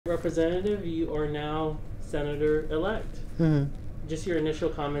Representative, you are now Senator-elect. Just your initial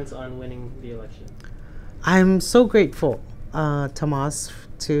comments on winning the election. I'm so grateful, Tomas,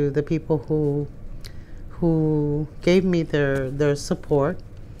 to the people who gave me their support,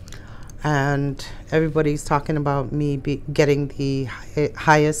 and everybody's talking about me getting the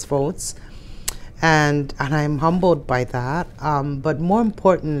highest votes, and I'm humbled by that. But more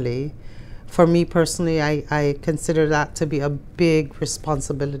importantly, for me personally, I consider that to be a big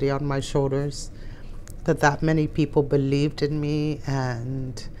responsibility on my shoulders, that many people believed in me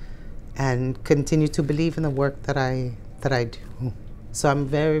and continue to believe in the work that I do. So I'm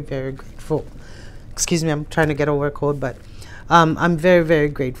very, very grateful. Excuse me, I'm trying to get over a cold, but I'm very, very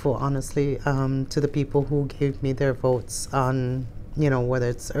grateful, honestly, to the people who gave me their votes on, whether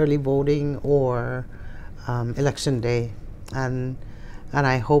it's early voting or election day, and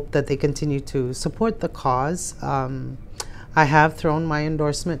I hope that they continue to support the cause. I have thrown my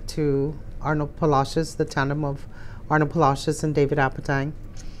endorsement to Arnold Palacios, the tandem of Arnold Palacios and David Apatang.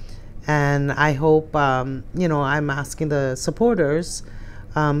 And I hope, I'm asking the supporters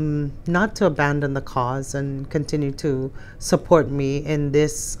not to abandon the cause and continue to support me in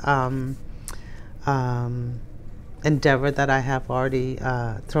this endeavor that I have already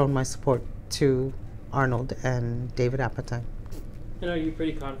thrown my support to Arnold and David Apatang. And are you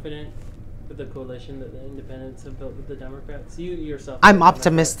pretty confident with the coalition that the independents have built with the Democrats? You yourself. I'm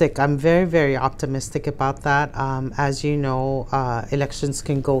optimistic. I'm very, very optimistic about that. As you know, elections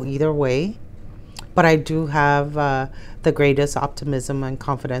can go either way, but I do have the greatest optimism and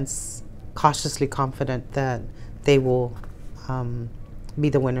confidence, cautiously confident that they will be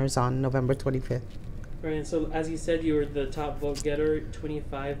the winners on November 25th. Right, and so as you said, you were the top vote getter,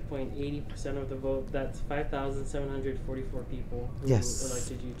 25.80% of the vote. That's 5,744 people who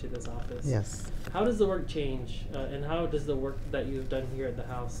elected you to this office. Yes. How does the work change, and how does the work that you've done here at the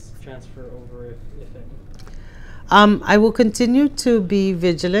House transfer over, if any? I will continue to be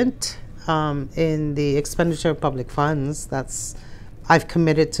vigilant in the expenditure of public funds. I've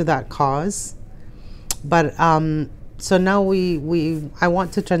committed to that cause. But so now I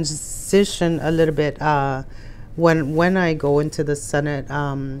want to transition a little bit. When I go into the Senate,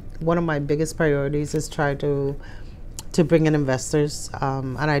 one of my biggest priorities is try to bring in investors,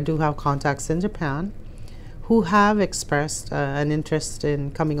 and I do have contacts in Japan who have expressed an interest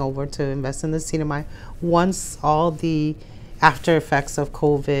in coming over to invest in the CNMI once all the after effects of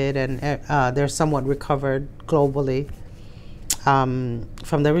COVID and they're somewhat recovered globally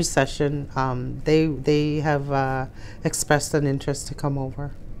from the recession. They have expressed an interest to come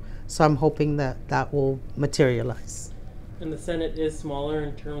over. So I'm hoping that will materialize. And the Senate is smaller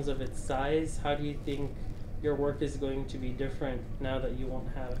in terms of its size. How do you think your work is going to be different now that you won't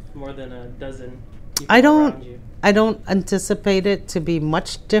have more than a dozen people around you? I don't anticipate it to be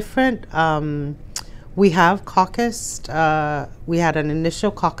much different. We have caucused. We had an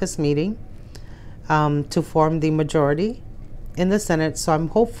initial caucus meeting to form the majority in the Senate, so I'm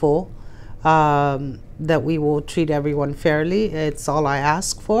hopeful that we will treat everyone fairly. It's all I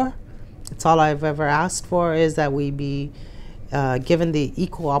ask for. It's all I've ever asked for, is that we be given the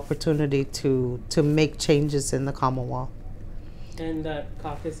equal opportunity to make changes in the Commonwealth. And that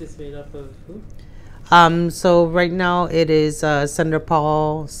caucus is made up of who? So right now it is Senator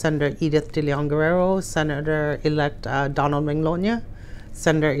Paul, Senator Edith De Leon Guerrero, Senator-elect Donald Manglona,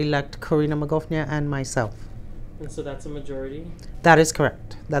 Senator-elect Corina Magofnia, and myself. And so that's a majority? That is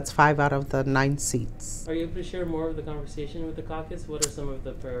correct. That's 5 out of the 9 seats. Are you able to share more of the conversation with the caucus? What are some of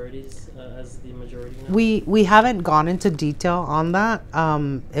the priorities as the majority now? We haven't gone into detail on that.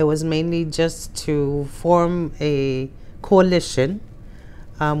 It was mainly just to form a coalition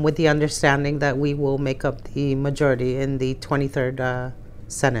with the understanding that we will make up the majority in the 23rd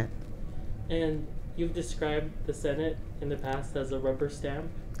Senate. And you've described the Senate in the past as a rubber stamp?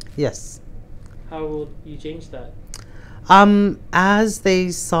 Yes. How will you change that? As they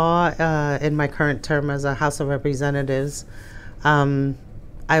saw in my current term as a House of Representatives,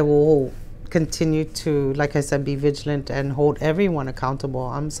 I will continue to, like I said, be vigilant and hold everyone accountable.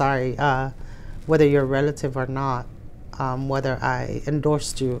 I'm sorry, whether you're a relative or not, whether I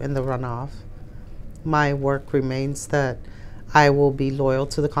endorsed you in the runoff. My work remains that I will be loyal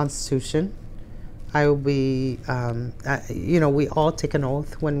to the Constitution. I will be, we all take an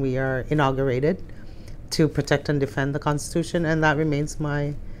oath when we are inaugurated to protect and defend the Constitution, and that remains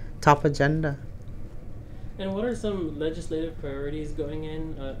my top agenda. And what are some legislative priorities going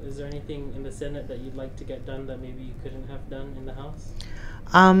in? Is there anything in the Senate that you'd like to get done that maybe you couldn't have done in the House?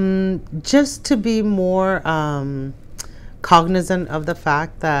 Just to be more cognizant of the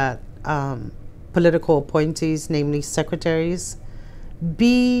fact that political appointees, namely secretaries,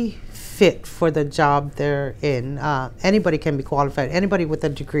 be fit for the job they're in. Anybody can be qualified. Anybody with a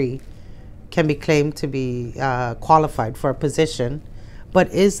degree can be claimed to be qualified for a position,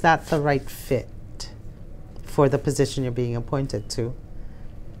 but is that the right fit for the position you're being appointed to?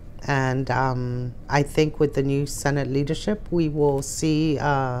 And I think with the new Senate leadership, we will see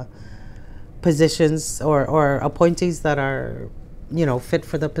positions or appointees that are, fit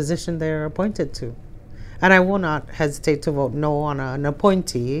for the position they're appointed to. And I will not hesitate to vote no on an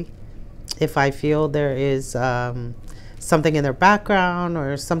appointee if I feel there is something in their background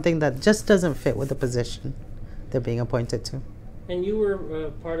or something that just doesn't fit with the position they're being appointed to. And you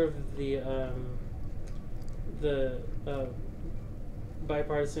were part of the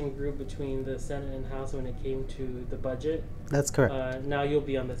bipartisan group between the Senate and House when it came to the budget. That's correct. Now you'll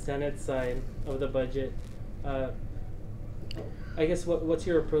be on the Senate side of the budget. I guess what's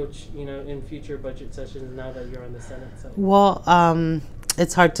your approach, in future budget sessions now that you're on the Senate side? Well,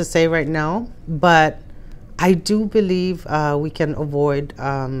 it's hard to say right now, but I do believe we can avoid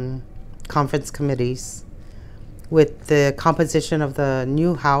conference committees with the composition of the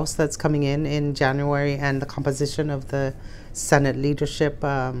new House that's coming in January and the composition of the Senate leadership.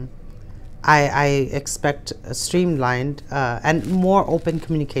 I expect a streamlined and more open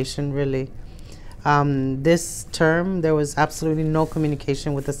communication, really. This term, there was absolutely no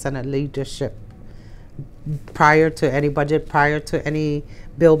communication with the Senate leadership prior to any budget, prior to any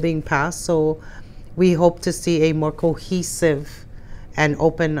bill being passed. So we hope to see a more cohesive and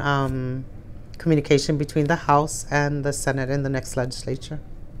open communication between the House and the Senate in the next legislature.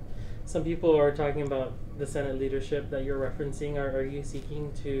 Some people are talking about the Senate leadership that you're referencing. Are you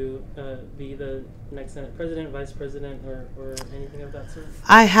seeking to be the next Senate president, vice president, or anything of that sort?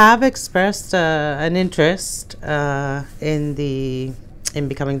 I have expressed an interest in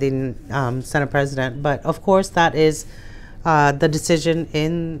becoming the Senate president, but of course that is the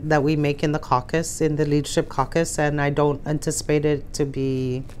decision that we make in the caucus, in the leadership caucus, and I don't anticipate it to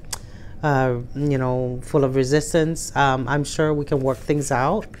be full of resistance. I'm sure we can work things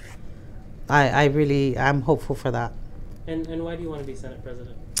out. I'm hopeful for that. And why do you want to be Senate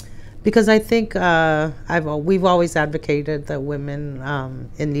president? Because I think we've always advocated that women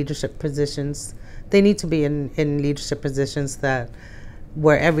in leadership positions, they need to be in leadership positions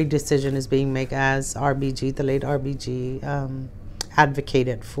where every decision is being made, as RBG, the late RBG,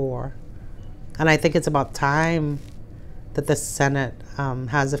 advocated for. And I think it's about time that the Senate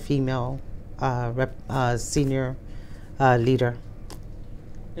has a female senior leader.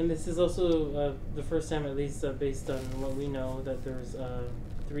 And this is also the first time, at least based on what we know, that there's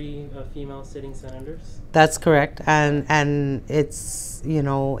 3 female sitting senators. That's correct, and it's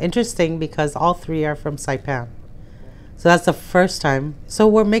interesting because all 3 are from Saipan, so that's the first time. So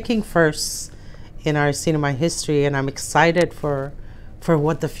we're making firsts in our CNMI history, and I'm excited for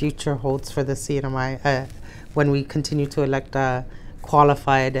what the future holds for the CNMI when we continue to elect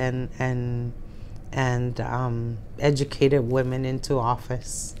qualified and educated women into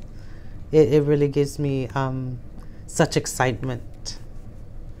office. It really gives me such excitement.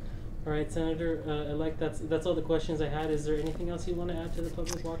 All right, Senator, elect, that's all the questions I had. Is there anything else you want to add to the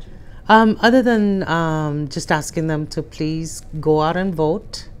public watching? Other than just asking them to please go out and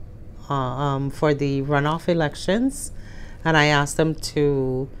vote for the runoff elections, and I asked them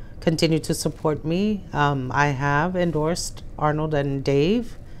to continue to support me. I have endorsed Arnold and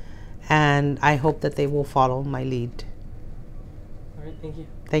Dave, and I hope that they will follow my lead. All right, thank you.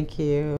 Thank you.